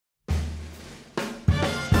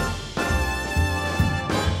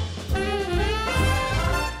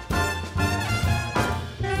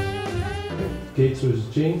Gates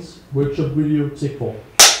versus chains, workshop video, take 4.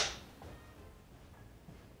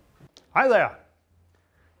 Hi there!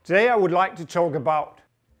 Today I would like to talk about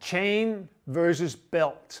chain versus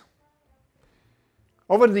belt.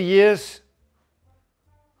 Over the years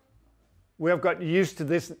we have got used to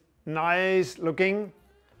this nice looking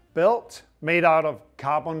belt made out of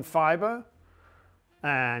carbon fiber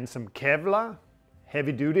and some Kevlar.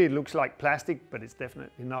 Heavy duty, it looks like plastic, but it's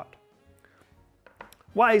definitely not.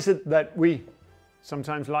 Why is it that we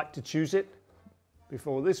sometimes like to choose it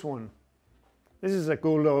before this one? This is a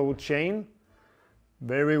good old chain,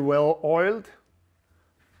 very well oiled,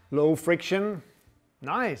 low friction,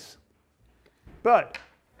 nice, but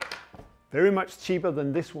very much cheaper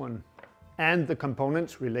than this one. And the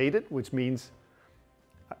components related, which means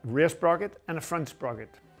a rear sprocket and a front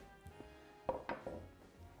sprocket.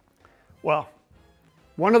 Well,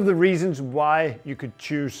 one of the reasons why you could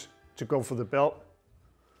choose to go for the belt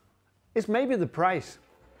is maybe the price.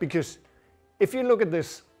 Because if you look at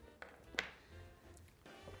this,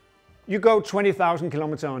 you go 20,000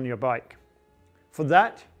 kilometers on your bike. For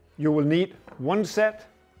that, you will need one set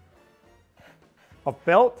of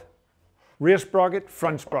belt, rear sprocket,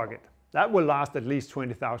 front sprocket. That will last at least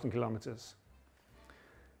 20,000 kilometers.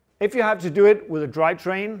 If you have to do it with a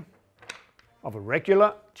drivetrain of a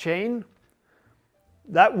regular chain,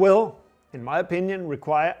 that will, in my opinion,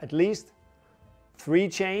 require at least 3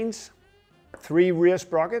 chains, 3 rear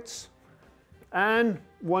sprockets, and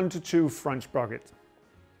 1 to 2 front sprockets.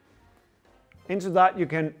 Into that you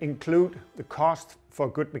can include the cost for a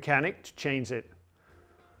good mechanic to change it.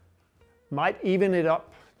 Might even it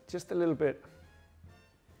up just a little bit.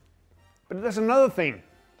 But there's another thing.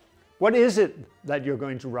 What is it that you're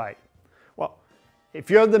going to ride? Well, if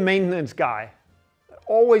you're the maintenance guy that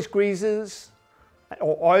always greases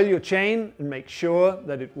or oil your chain and make sure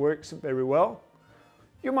that it works very well,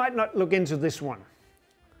 you might not look into this one.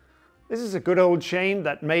 This is a good old chain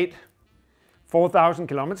that made 4,000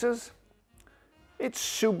 kilometers. It's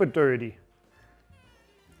super dirty.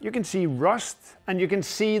 You can see rust and you can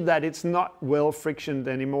see that it's not well frictioned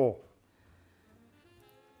anymore.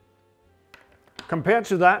 Compared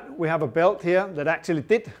to that, we have a belt here that actually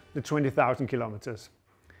did the 20,000 kilometers.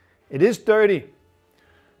 It is dirty,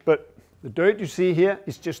 but the dirt you see here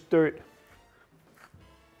is just dirt.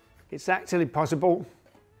 It's actually possible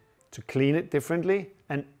to clean it differently,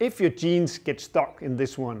 and if your jeans get stuck in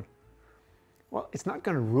this one, well, it's not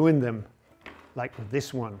going to ruin them like with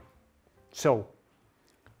this one. So,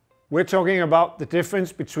 we're talking about the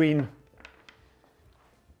difference between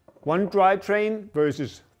 1 drivetrain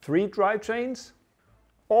versus 3 drivetrains,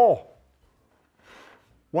 or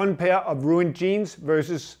 1 pair of ruined jeans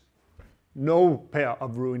versus no pair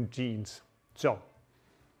of ruined jeans. So,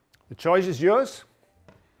 the choice is yours.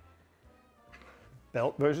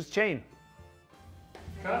 Belt versus chain.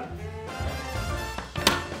 Cut.